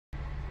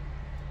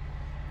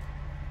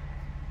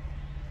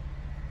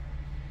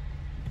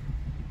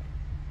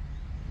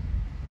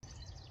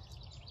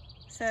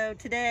So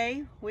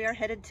today we are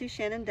headed to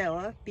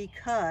Shenandoah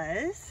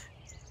because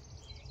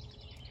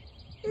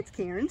it's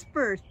Karen's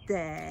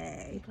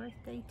birthday. Happy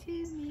birthday to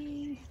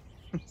me.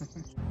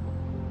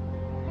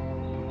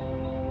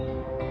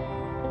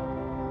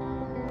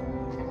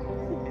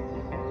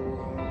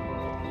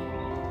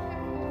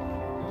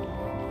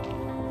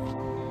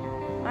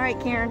 All right,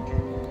 Karen,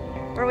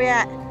 where are we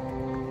at?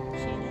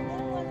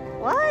 Shenandoah.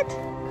 What?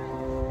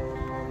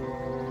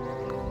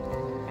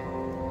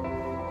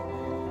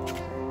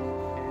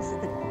 This is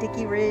the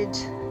Dickey Ridge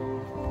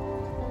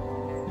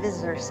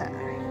Visitor Center.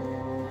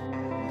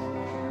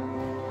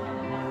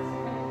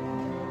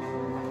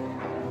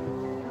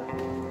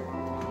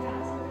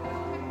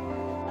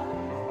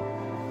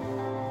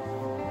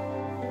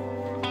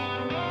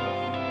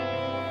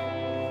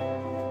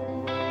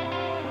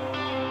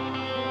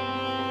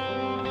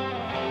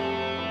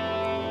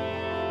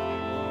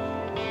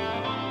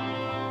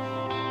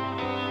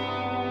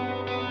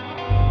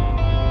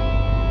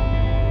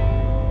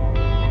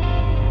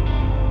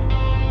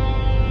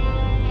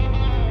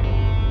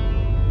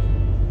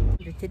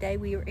 Today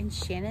we are in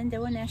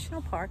Shenandoah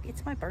National Park.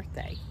 It's my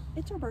birthday.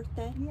 It's your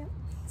birthday. Yeah.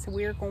 So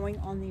we are going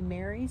on the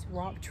Mary's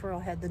Rock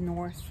Trailhead, the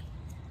North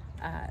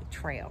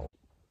Trail.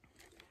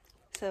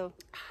 So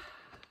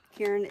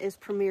Karen is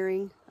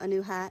premiering a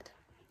new hat.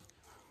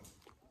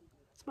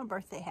 It's my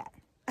birthday hat.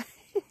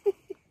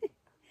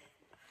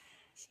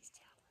 She's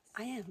jealous.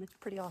 I am. It's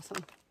pretty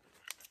awesome.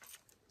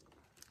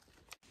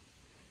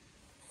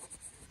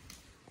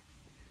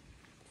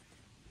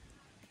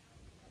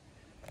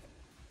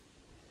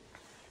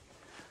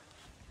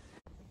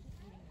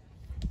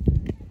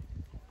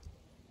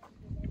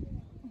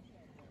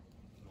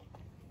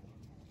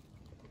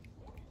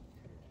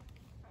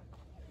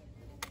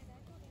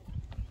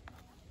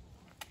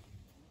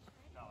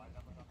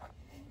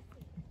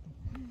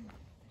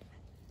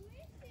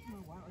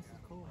 Oh wow, this is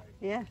cool.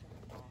 Yeah.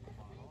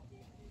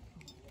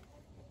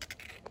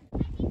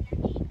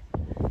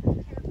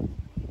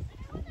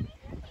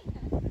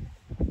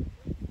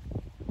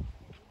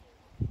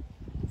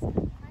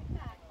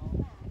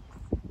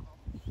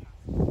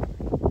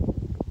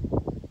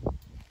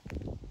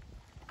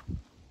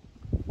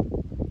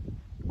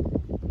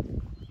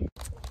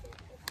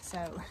 So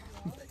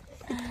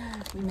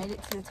we made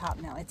it to the top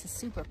now. It's a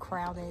super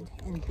crowded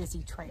and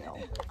busy trail.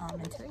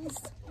 And today's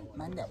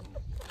Monday.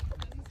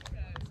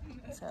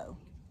 So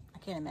I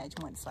can't imagine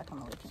what it's like on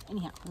the weekend.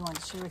 Anyhow, we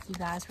wanted to share with you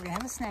guys. We're gonna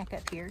have a snack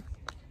up here.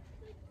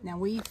 Now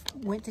we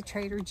went to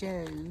Trader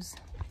Joe's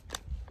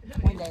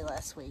one day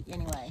last week.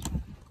 Anyway,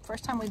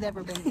 first time we've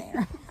ever been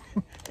there.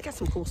 They got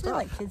some cool They're stuff.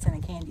 like kids in a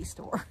candy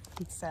store.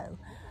 So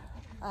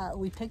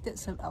we picked up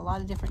a lot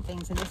of different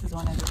things, and this is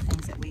one of the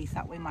things that we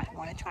thought we might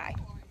want to try.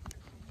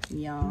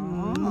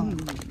 Yum. All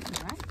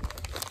right.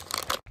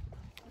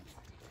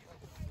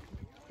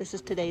 This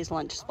is today's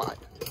lunch spot.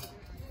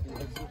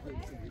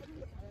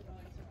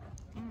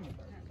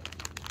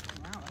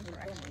 Wow, those are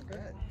actually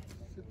good.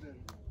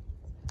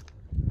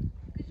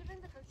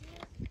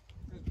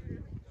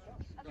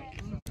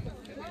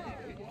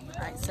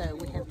 All right, so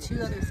we have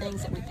two other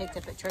things that we picked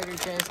up at Trader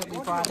Joe's that we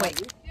brought.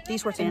 Wait,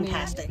 these were to me.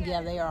 fantastic.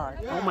 Yeah, they are.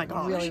 Oh my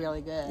gosh. Really,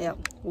 really good.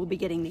 Yep, we'll be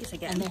getting these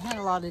again. And they had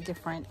a lot of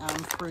different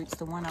fruits.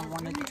 The one I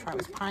wanted to try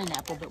was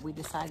pineapple, but we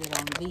decided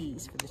on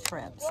these for the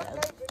trip. So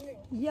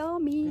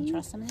Yummy. we'll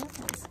try some of the other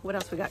ones. What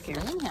else we got,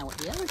 Karen? Anyhow,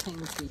 the other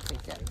things we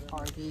picked up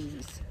are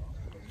these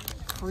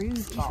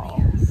cruise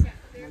balls.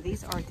 Now,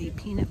 these are the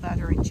peanut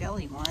butter and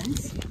jelly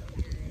ones.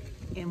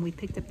 And we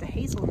picked up the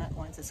hazelnut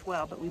ones as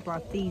well, but we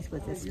brought these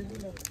with us.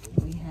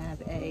 We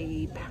have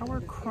a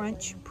Power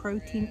Crunch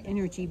Protein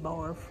Energy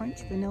Bar,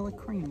 French Vanilla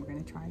Cream. We're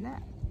going to try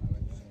that.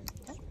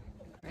 Okay.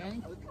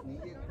 Ready?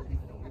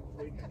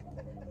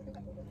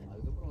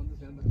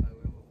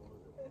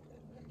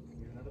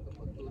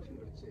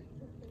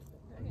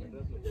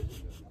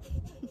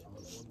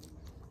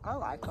 I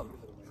like them.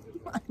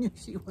 I knew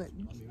she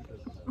wouldn't.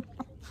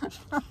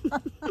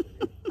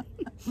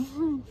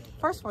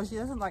 First of all, she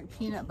doesn't like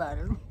peanut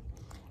butter.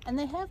 And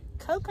they have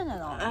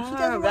coconut on them.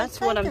 Oh, that's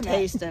what I'm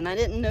tasting. I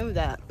didn't know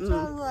that. So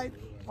I was like,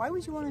 why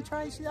would you want to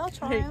try it? She said, I'll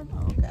try them.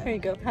 Okay. There you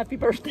go. Happy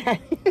birthday.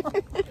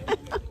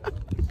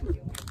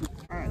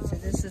 All right, so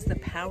this is the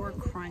Power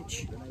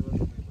Crunch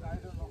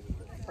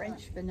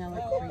French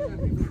Vanilla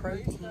Cream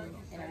Protein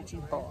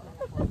Energy Bar.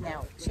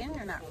 Now, Shannon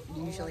and I are not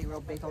usually real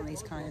big on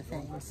these kind of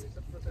things.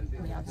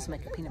 I mean, I'll just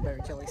make a peanut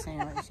butter jelly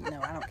sandwich. You know,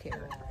 I don't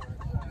care.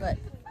 But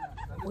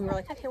we were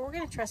like, okay, we're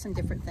going to try some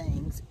different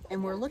things.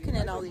 And we're looking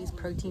at all these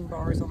protein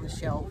bars on the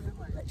shelf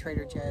at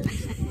Trader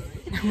Joe's.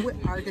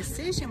 Our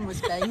decision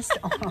was based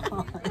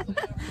on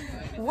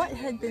what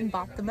had been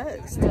bought the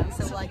most.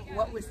 So, like,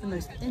 what was the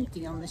most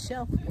empty on the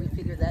shelf? We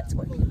figured that's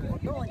what people were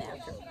going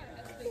after.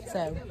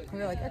 So we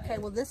were like, okay,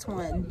 well, this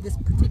one, this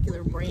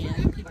particular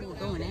brand, people were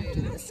going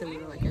after this. So we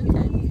were like, okay,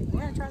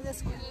 we're going to try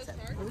this one. So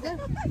here we go.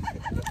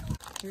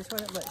 Here's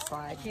what it looks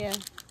like. Yeah.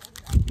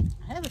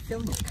 I have a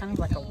feeling it's kind of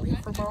like a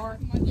wafer bar.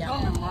 Yeah,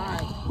 I'm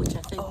right, which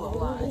I think we'll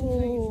like.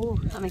 Oh,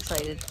 I'm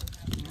excited.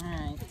 All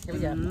right, here we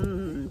go.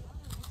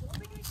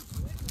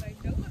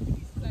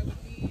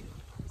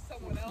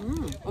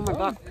 Oh my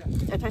god,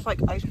 it tastes like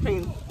ice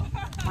cream.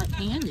 Like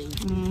candy.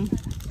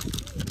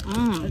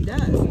 Mm. It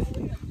does.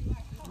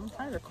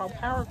 Okay, they're called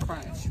Power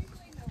Crunch.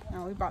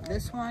 Now we bought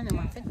this one, and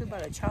I think we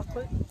bought a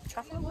chocolate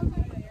one.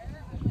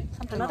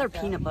 Something Another like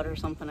that. peanut butter or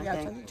something, I Yeah,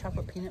 think. it's like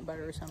chocolate peanut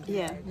butter or something.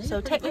 Yeah, These so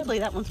are pretty technically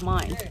good. that one's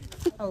mine.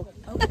 Oh,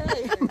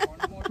 okay.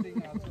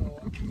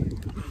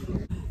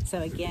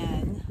 So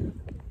again,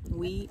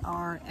 we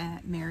are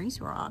at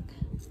Mary's Rock.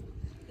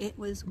 It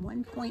was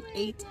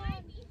 1.8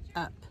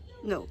 up.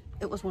 No,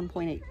 it was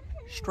 1.8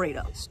 straight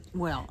up.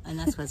 Well, and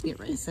that's what I was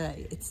getting ready to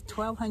say. It's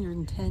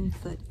 1,210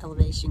 foot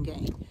elevation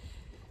gain,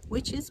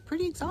 which is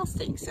pretty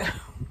exhausting. So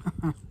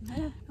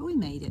we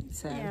made it.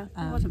 So Yeah,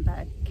 it wasn't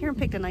bad. Karen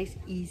picked a nice,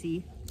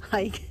 easy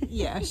hike.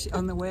 yeah,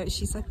 on the way,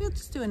 she's like, we'll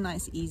just do a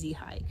nice, easy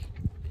hike.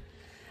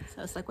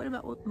 So it's like, what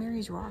about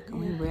Mary's Rock? And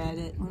we read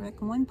it. We're like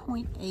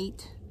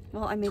 1.8.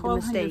 Well, I made the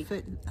mistake. 1,200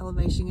 foot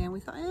elevation gain. We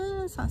thought,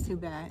 it's not too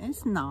bad. And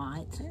it's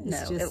not. It's No,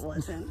 just, it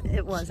wasn't.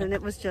 It wasn't.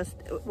 It was just,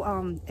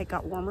 it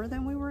got warmer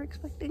than we were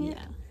expecting it.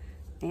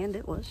 Yeah. And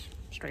it was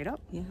straight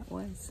up. Yeah, it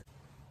was.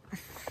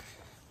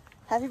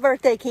 Happy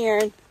birthday,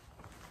 Karen.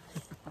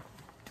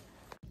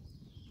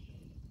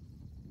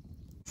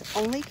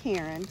 Only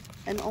Karen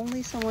and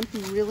only someone who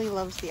really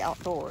loves the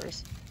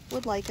outdoors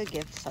would like a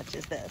gift such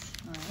as this.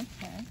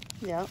 Okay.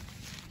 Yep.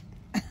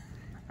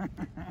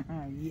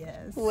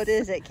 Yes. What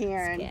is it,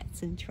 Karen?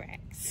 Scats and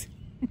tracks.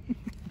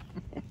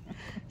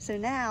 So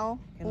now,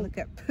 And look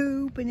at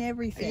poop and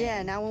everything.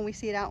 yeah, now when we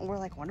see it out and we're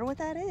like, wonder what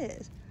that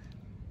is.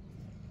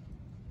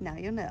 Now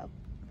you'll know.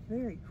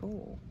 Very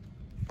cool.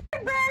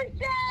 Happy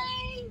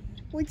birthday!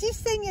 Would you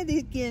sing it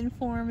again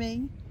for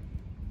me?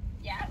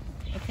 Yeah.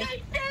 Okay.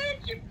 They said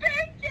it's your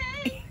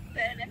birthday!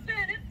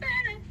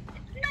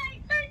 It's my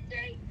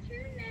birthday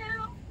too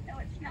now. No,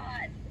 it's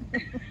not.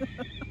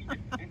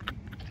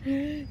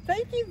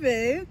 Thank you,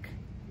 Book.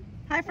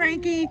 Hi,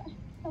 Frankie.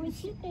 How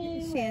was you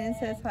doing? Shannon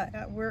says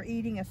hi, we're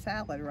eating a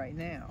salad right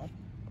now.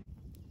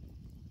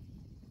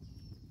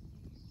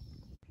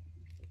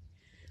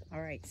 All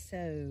right,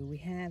 so we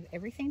have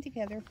everything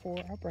together for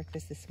our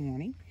breakfast this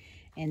morning.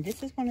 And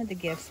this is one of the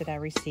gifts that I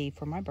received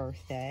for my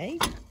birthday.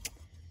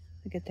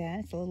 Look at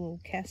that, it's a little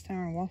cast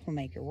iron waffle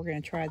maker. We're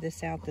gonna try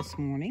this out this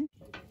morning.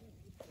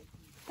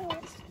 Oh,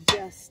 it's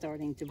just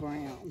starting to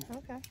brown.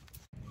 Okay.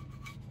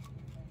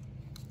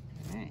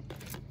 All right.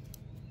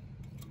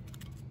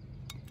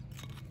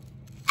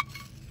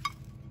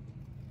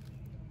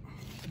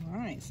 All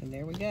right, so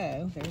there we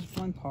go. There's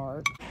one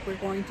part. We're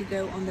going to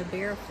go on the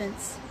Bear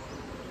Fence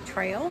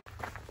Trail.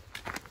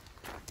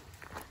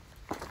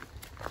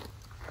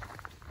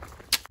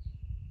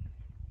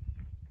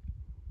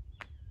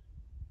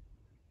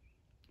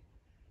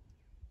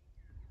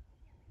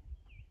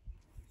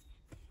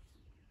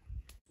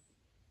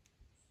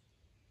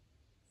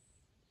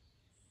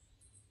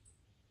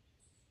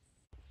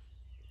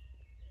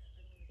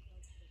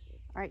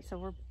 All right, so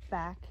we're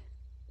back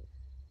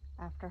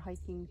after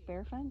hiking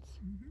Bear Fence.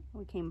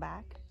 We came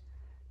back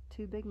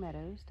to Big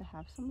Meadows to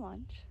have some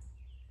lunch.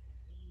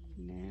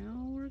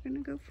 Now we're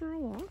gonna go for a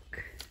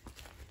walk.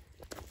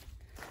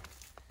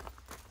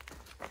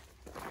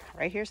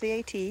 Right here's the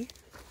AT.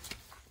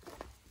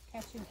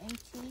 Catching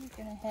AT,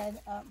 gonna head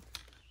up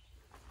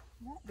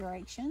that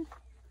direction.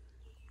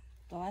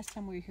 The last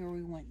time we were here,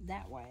 we went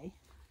that way.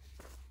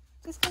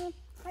 Just gonna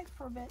hike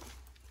for a bit.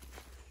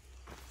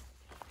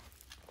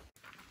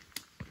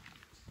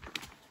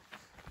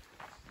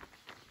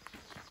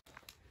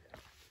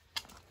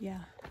 Yeah.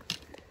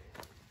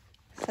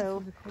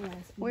 So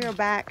we are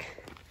back.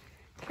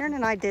 Karen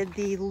and I did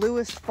the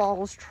Lewis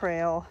Falls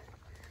Trail,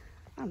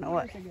 I don't know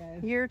what,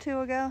 a year or two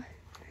ago.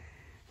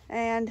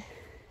 And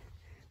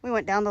we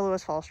went down the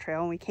Lewis Falls Trail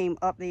and we came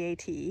up the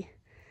AT.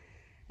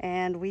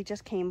 And we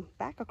just came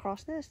back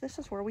across this. This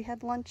is where we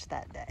had lunch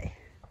that day.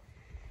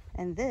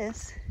 And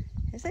this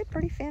is a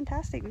pretty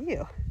fantastic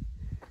view.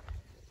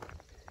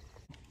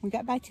 We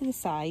got back to the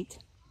site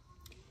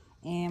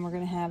and we're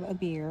gonna have a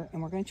beer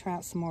and we're gonna try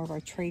out some more of our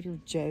Trader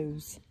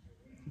Joe's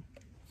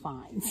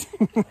finds.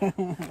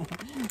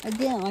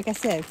 Again, like I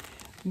said,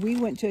 we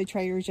went to a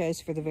Trader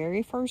Joe's for the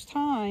very first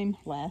time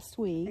last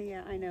week.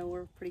 Yeah, I know,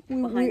 we're pretty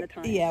behind the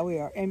times. Yeah, we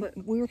are. And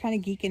we were kind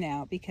of geeking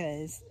out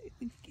because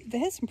they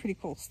had some pretty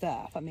cool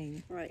stuff. I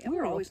mean, right, and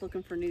we're always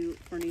looking for new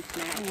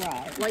snacks.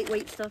 Right.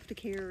 Lightweight stuff to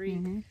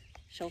carry,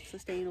 shelf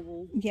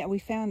sustainable. Yeah, we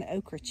found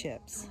okra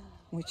chips,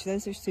 which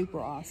those are super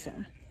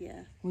awesome.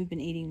 Yeah. We've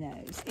been eating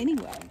those.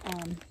 Anyway,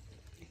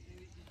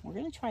 we're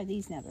going to try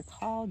these now. They're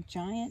called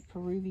Giant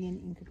Peruvian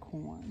Inca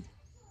Corn.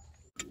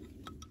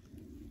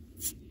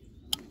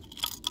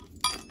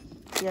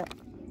 Yep.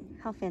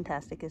 How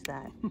fantastic is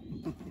that?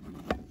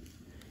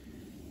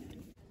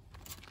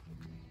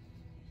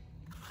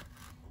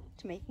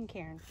 Jamaican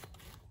Karen.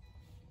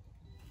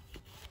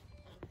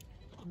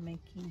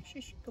 Making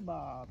shish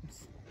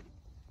kebabs.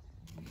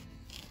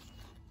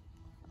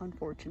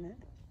 Unfortunate.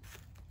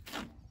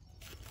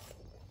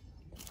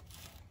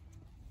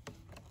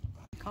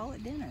 Call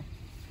it dinner.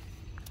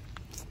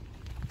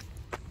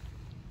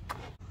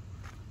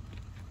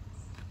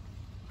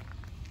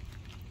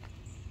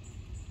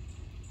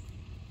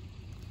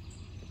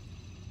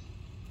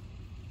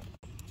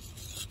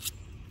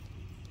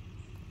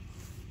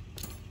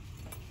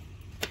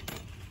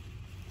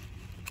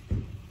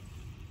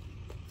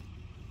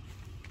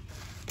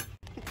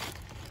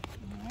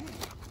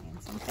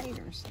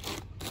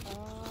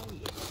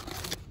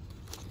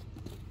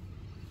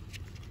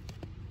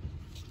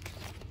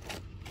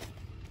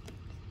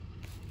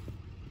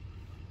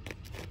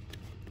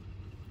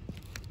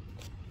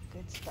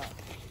 stuff.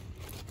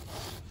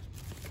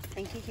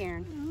 Thank you,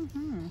 Karen.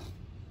 Mm-hmm.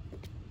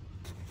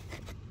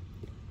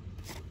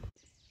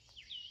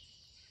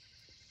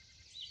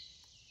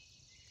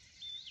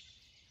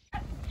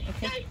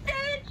 They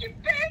said it's your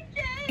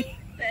birthday.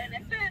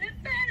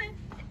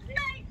 It's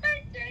my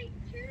birthday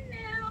too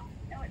now.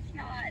 No, it's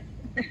not.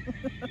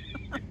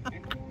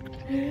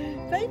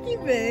 Thank you,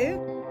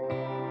 Boo.